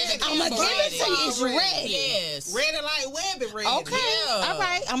 I'm gonna give it to you. Is you ready? Yes. Ready like Webby ready. Okay. Yeah. All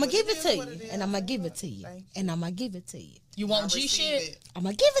right. I'm gonna give it to you, and I'm gonna give it to you, and I'm gonna give it to you. You want G shit? I'm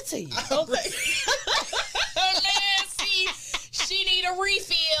gonna give it to you. Okay. Man, see, she need a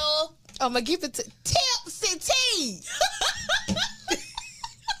refill. I'm gonna give it to Tipsy.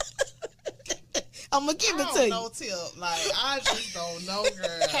 I'm gonna give it to you. No tip. Like, I just don't know,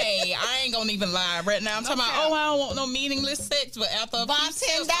 girl. Hey, I ain't gonna even lie right now. I'm talking about, I don't want no meaningless sex, but after a few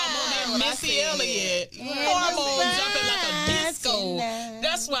steps, I'm on that Missy Elliott. Hormones jumping like a disco.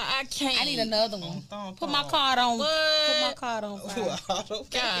 That's why I can't. I need another one. Put my card on. What? Put my card on.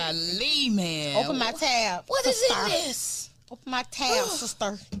 Golly, man. Open my tab. What is this? Open my tab,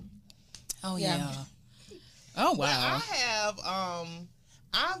 sister. Oh, yeah. Oh, wow. Well,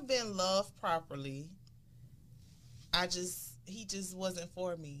 I've been loved properly. He just wasn't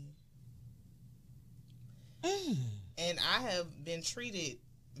for me. And I have been treated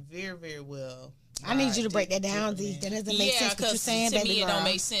very, very well. I need you to break that down, Z. That doesn't make sense what you're saying, to me, it don't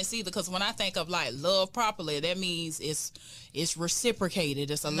make sense either. Because when I think of like love properly, that means it's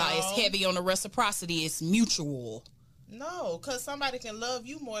reciprocated. It's a lot. It's heavy on the reciprocity. It's mutual. No, because somebody can love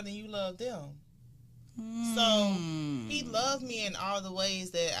you more than you love them. So he loved me in all the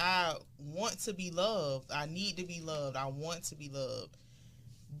ways that I want to be loved. I need to be loved. I want to be loved.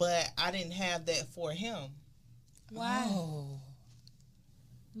 But I didn't have that for him. Why?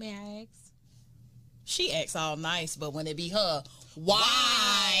 May I ask? She acts all nice, but when it be her, why?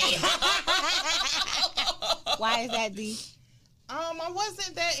 Why is that, D? I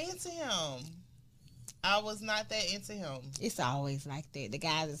wasn't that into him. I was not that into him. It's always like that. The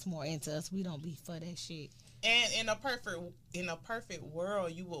guys that's more into us, we don't be for that shit. And in a perfect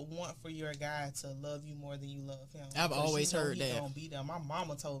world, you would want for your guy to love you more than you love him. I've always heard that. Don't be there. My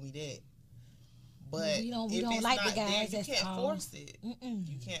mama told me that. But we don't if it's like not the guys there, you that's can't force it.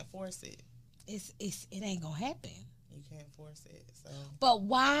 You can't force it. It ain't gonna happen. You can't force it. So. But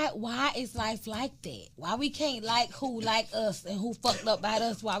why is life like that? Why we can't like who like us and who fucked up by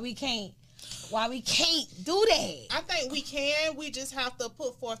us? Why we can't do that? I think we can. We just have to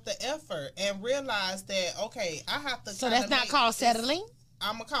put forth the effort and realize that, okay, I have to. So that's not called settling?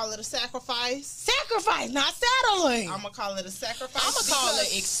 I'm going to call it a sacrifice. Sacrifice, not settling. I'm going to call it a sacrifice. I'm going to call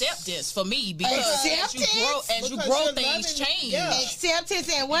it acceptance for me. Because as you grow things change. Yeah. Acceptance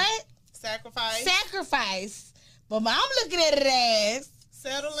and what? Sacrifice. Sacrifice. But I'm looking at it as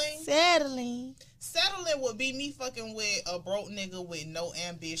settling would be me fucking with a broke nigga with no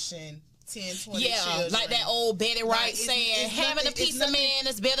ambition, 10, 20 children. Like that old Betty Wright saying, having a piece of man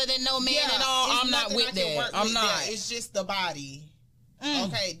is better than no man at all. I'm not with that. I'm not. It's just the body.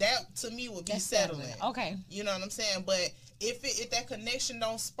 Okay, that to me would be settling. Okay. You know what I'm saying? But if that connection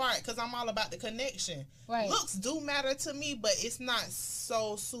don't spark, because I'm all about the connection. Right. Looks do matter to me, but it's not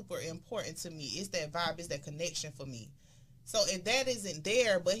so super important to me. It's that vibe, it's that connection for me. So if that isn't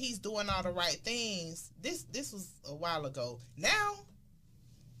there, but he's doing all the right things, this was a while ago. Now,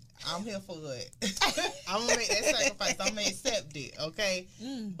 I'm here for it. I'm gonna make that sacrifice. I'm gonna accept it, okay?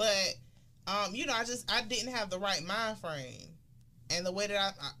 But I didn't have the right mind frame. And the way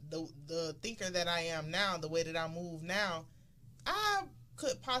that the thinker that I am now, the way that I move now, I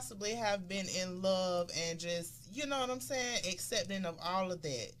could possibly have been in love and just, you know what I'm saying, accepting of all of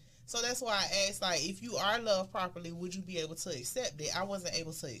that. So that's why I asked, like, if you are loved properly, would you be able to accept it? I wasn't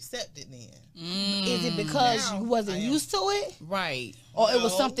able to accept it then. Is it because you wasn't used to it? Right. Or it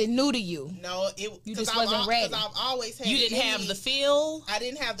was something new to you? No, you just wasn't ready. Because I've always had. You didn't have the feel? I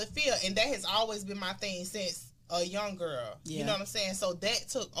didn't have the feel, and that has always been my thing since a young girl. Yeah. You know what I'm saying? So that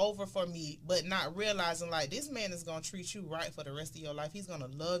took over for me, but not realizing, like, this man is going to treat you right for the rest of your life. He's going to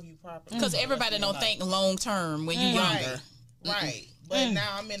love you properly. Because everybody don't think long term when you're younger. Right. But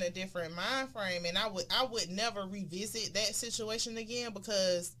now I'm in a different mind frame, and I would never revisit that situation again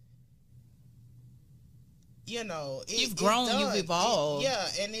because, you know, you've grown, you've evolved.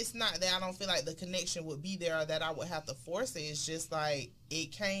 And it's not that I don't feel like the connection would be there or that I would have to force it. It's just like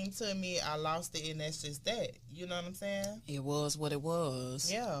it came to me, I lost it, and that's just that. You know what I'm saying? It was what it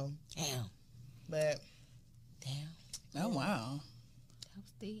was. Yeah. Damn. But oh wow, that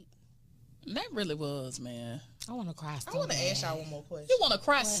was deep. That really was, man. I want to cry so I want to bad. ask y'all one more question. You want to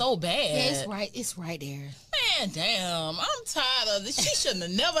cry so bad. Yeah, it's right there. Man, damn. I'm tired of this. She shouldn't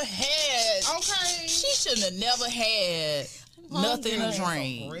have never had. Okay. She shouldn't have never had nothing to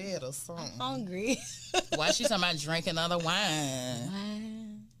drink. Some bread or something. I'm hungry. Why she talking about drinking other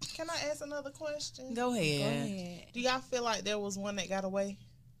wine? Can I ask another question? Go ahead. Do y'all feel like there was one that got away?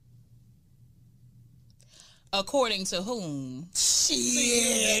 According to whom?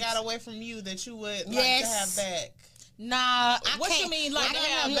 Shit. That got away from you that you would like to have back. Nah, I what can't. You mean like to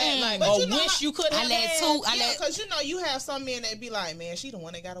have back? Like, or wish you could have had? Because you know you have some men that be like, man, she the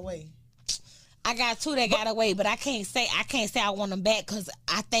one that got away. I got two that got away, but I can't say I want them back because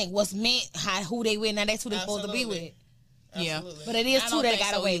I think what's meant, who they with, now that's who they supposed to be with. Absolutely. Yeah, but it is two that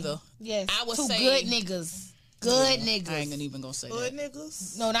got away. Either. Yes, I would two say good niggas. Good niggas. I ain't even gonna say hood that.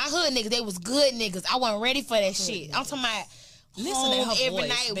 Niggas? No, not hood niggas. They was good niggas. I wasn't ready for that shit. I'm talking about home every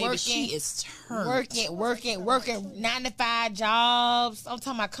night, baby, working. She is turned. Working 9 to 5 jobs. I'm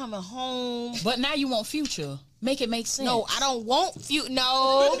talking about coming home. But now you want Future. Make it make sense. No, I don't want No.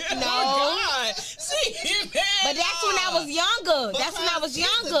 Oh God. See, man. But that's when I was younger. That's when I was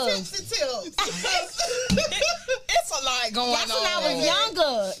younger. It's a lot going on. That's when I was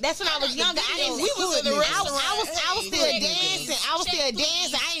younger. That's when I was younger. I didn't. We was in the restaurant. I was still dancing. I was still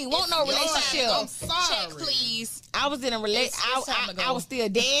dancing. I ain't want no no relationship. I'm sorry. Check, please. I was in a relationship. It's time to go. I was still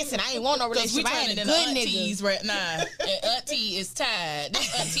dancing. I didn't want no Because we relationship. I turning had into good aunties niggas. right now. And auntie is tired.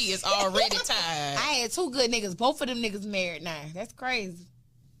 This auntie is already tired. I had 2 good niggas. Both of them niggas married now. That's crazy.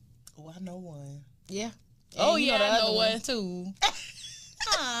 Oh, I know one. Yeah. Oh, And you yeah, the I other know one too.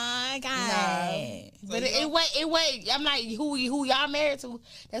 Oh, God. But it wait. I'm like, who y'all married to?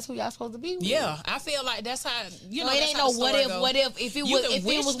 That's who y'all supposed to be with. Yeah, I feel like that's how, you know, So it that's ain't how no the what story if, go. what if. If it You was, can if it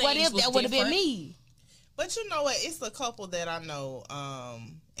wish was what things if, was that would have been different. me. But you know what? It's a couple that I know,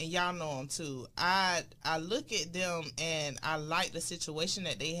 and y'all know them too. I look at them and I like the situation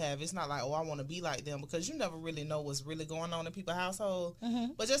that they have. It's not like, oh, I want to be like them, because you never really know what's really going on in people's household.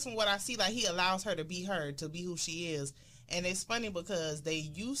 Mm-hmm. But just from what I see, like, he allows her to be her, to be who she is. And it's funny because they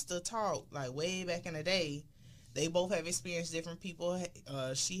used to talk, like, way back in the day. They both have experienced different people.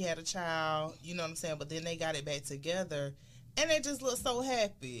 She had a child, you know what I'm saying? But then they got it back together, and they just look so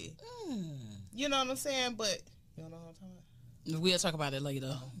happy. You know what I'm saying? But you don't know what I'm talking about? We'll talk about it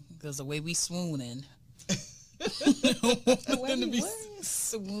later. Because the way we swooning.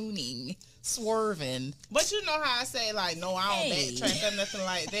 Swooning. Swerving. But you know how I say, like, no, I don't Hey. backtrack or nothing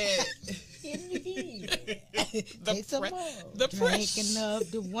like that. Take some more. the Drinking up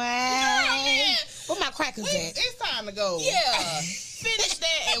the wine. Yeah. Where my crackers at? It's time to go. Yeah. Finish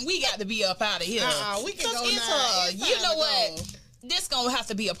that and we got to be up out of here. We can 'Cause go it's now. It's you time know to what? go. This gonna have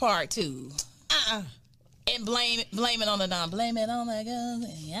to be a part 2. And blame it on the Don. Blame it on the girls.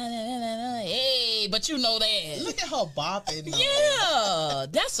 Hey, but you know that. Look at her bopping. though. Yeah,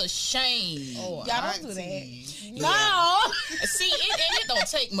 that's a shame. Oh, Y'all don't do that. auntie. No. See, it don't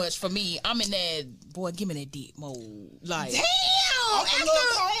take much for me. I'm in that, boy, give me that deep mode. Like, Damn. After,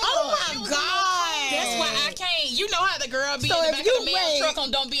 Oh my God. that's why I can't. You know how the girl be So in the if back you of the wait- man truck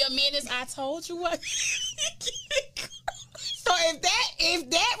on Don't Be a Menace. I told you what. So if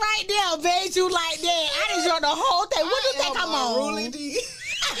that right there made you like that, I just enjoyed the whole thing. What you think I'm on? What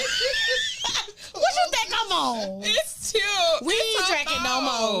you think I'm on? It's too. We ain't drinking no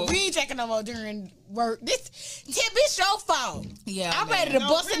more. We ain't drinking no more during work. This Tip, it's your fault. Yeah, I'm man. ready to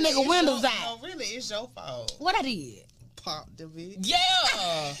bust a nigga windows out. No, really, it's your fault. What I did? Pop the bitch.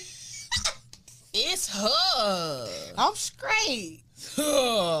 Yeah. It's her. I'm straight.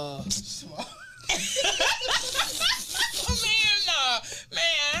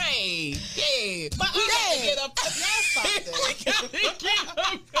 Man, hey, yeah. But we gotta get up.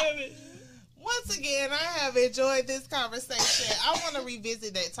 Once again, I have enjoyed this conversation. I want to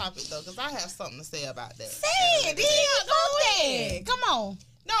revisit that topic though, because I have something to say about that. Say it. Go ahead. Come on.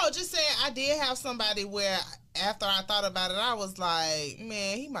 No, just saying, I did have somebody where after I thought about it, I was like,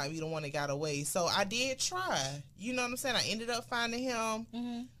 man, he might be the one that got away. So I did try. You know what I'm saying? I ended up finding him.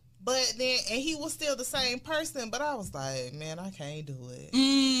 Mm-hmm. But then, and he was still the same person, but I was like, man, I can't do it.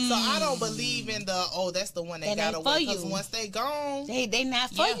 So I don't believe in the, that's the one that got ain't away. for Because you. once they gone, They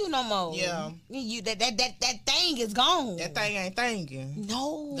not for Yeah. you no more. Yeah. You that thing is gone. that thing ain't thinking.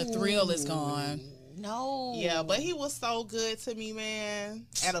 No. The thrill is gone. No. Yeah, but he was so good to me, man,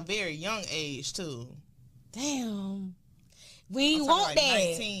 at a very young age, too. Damn. We ain't I'm want talking that. like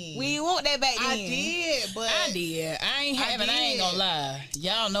 19. We ain't want that back then. I did, but I did. I ain't did. gonna lie.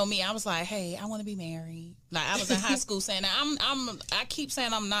 Y'all know me. I was like, hey, I want to be married. Like I was in high school saying that I keep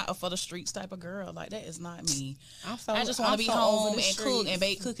saying I'm not a for the streets type of girl. Like that is not me. I just want to be home and cook and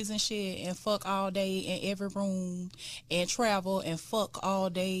bake cookies and shit and fuck all day in every room and travel and fuck all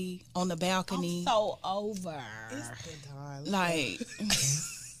day on the balcony. I'm so over. it's good time. Like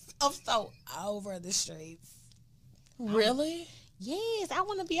I'm so over the streets. really? Yes, I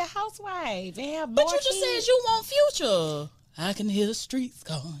want to be a housewife and have But more you just kids. said you want future. I can hear the streets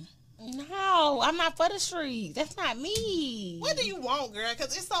going. No, I'm not for the streets. That's not me. What do you want, girl?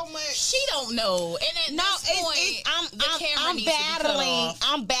 Because it's so much. She don't know. And at this point, the camera I'm needs to be cut battling. off.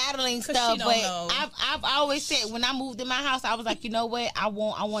 I'm battling 'Cause stuff, she don't but know. I've always said when I moved in my house, I was like, you know what? I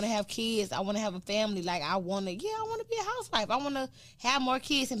want to have kids. I want to have a family. Like I want to be a housewife. I want to have more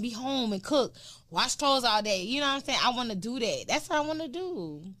kids and be home and cook, wash clothes all day. You know what I'm saying? I want to do that. That's what I want to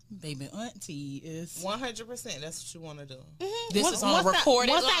do. Baby auntie is 100%. That's what you want to do. This Once- is on a once I-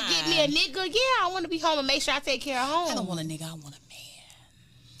 recorded Once line. I get me a nigga, I want to be home and make sure I take care of home. I don't want a nigga, I want a man.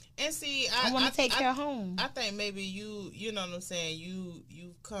 And see, I want to take care of home. I think maybe you know what I'm saying.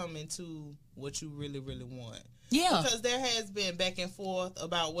 You've come into what you really, really want. Yeah. Because there has been back and forth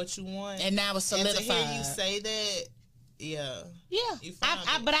about what you want, And now it's and to solidified. hear you say that, yeah. Yeah, You found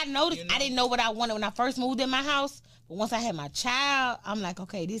it, but I noticed you know? I didn't know what I wanted when I first moved in my house. But once I had my child, I'm like,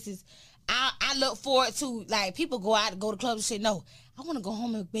 okay, this is. I look forward to, like, people go out to go to clubs and shit. No, I want to go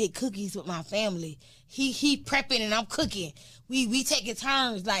home and bake cookies with my family. He prepping and I'm cooking. We taking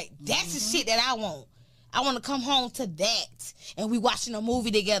turns. Like, that's the shit that I want. I want to come home to that, and we watching a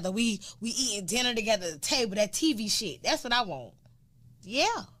movie together. We eating dinner together at the table. That TV shit. That's what I want. Yeah.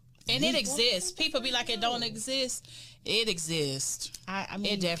 And it exists. People be like, it don't exist. It exists. I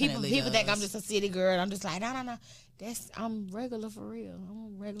mean, it definitely people does. think I'm just a city girl. I'm just like, no. I'm regular for real.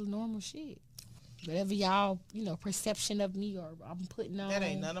 I'm regular normal shit. Whatever y'all, perception of me or I'm putting on. That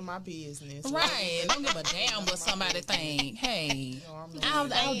ain't none of my business. Right. Don't give a damn what somebody think. Hey,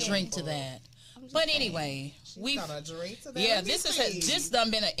 I'll drink to that. But anyway, we gonna drink to that. Yeah, this done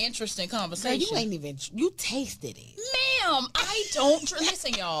been an interesting conversation. Girl, you tasted it, ma'am. I don't drink.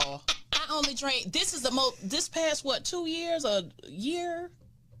 Listen, y'all. I only drink. This is this past 2 years, a year,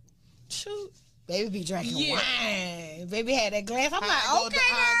 2. Baby be drinking wine. Baby had that glass. I'm like, okay,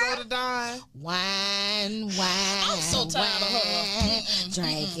 I go to Don. Wine. I'm so tired of her.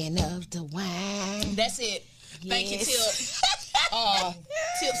 Drinking of the wine. That's it. Yes. Thank you, Tips.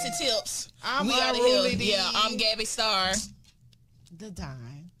 Tipsy Tips. We out of here. Yeah, I'm Gabby Starr. The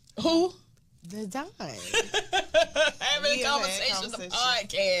Don. Who? The Don. Having conversations. The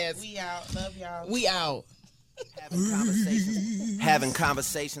podcast. We out. Love y'all. We out. Having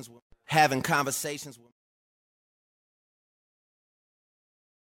conversations with